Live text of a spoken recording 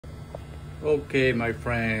Okay, my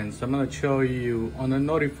friends, I'm going to show you on the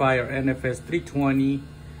notifier nfs-320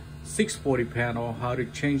 640 panel how to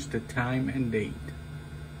change the time and date.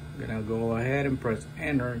 I'm going to go ahead and press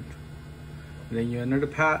enter. Then you enter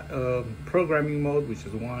the programming mode, which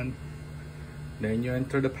is 1. Then you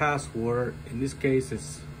enter the password. In this case,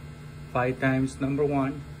 it's 5 times number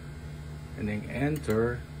 1. And then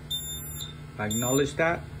enter. Acknowledge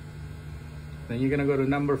that. Then you're going to go to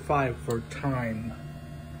number 5 for time.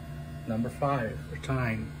 Number 5 for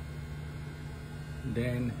time.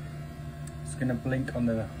 Then it's gonna blink on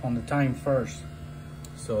the time first.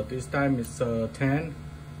 So this time it's 10.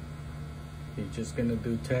 You're just gonna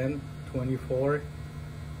do 10:24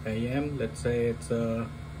 a.m. Let's say it's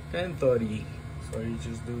 10:30. So you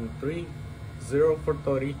just do 30 for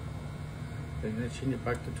 30. Then you change it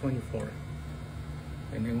back to 24.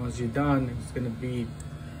 And then once you're done, it's gonna be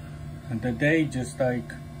the day. Just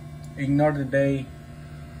like ignore the day.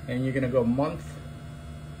 And you're gonna go month,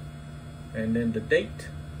 and then the date,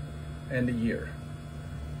 and the year.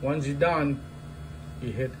 Once you're done,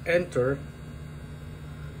 you hit enter,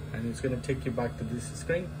 and it's gonna take you back to this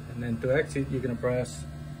screen. And then to exit, you're gonna press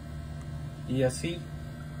ESC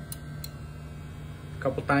a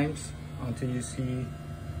couple times until you see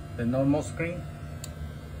the normal screen,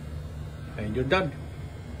 and you're done.